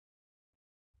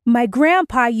My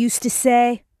grandpa used to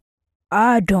say,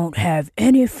 "I don't have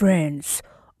any friends.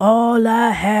 All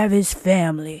I have is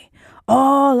family.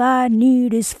 All I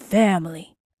need is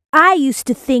family." I used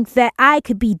to think that I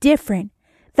could be different,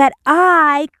 that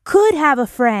I could have a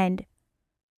friend.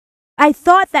 I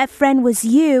thought that friend was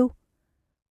you,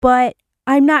 but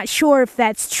I'm not sure if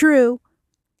that's true,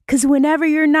 'cause whenever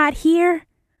you're not here,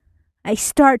 I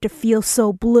start to feel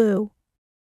so blue.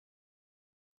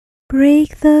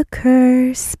 Break the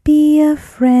curse, be a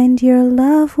friend, your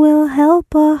love will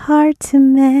help a heart to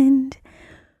mend.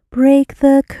 Break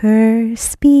the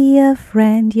curse, be a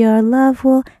friend, your love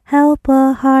will help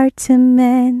a heart to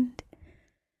mend.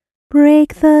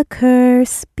 Break the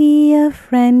curse, be a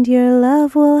friend, your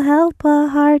love will help a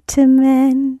heart to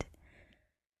mend.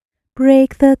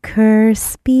 Break the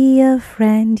curse, be a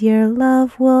friend, your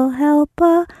love will help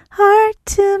a heart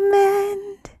to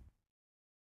mend.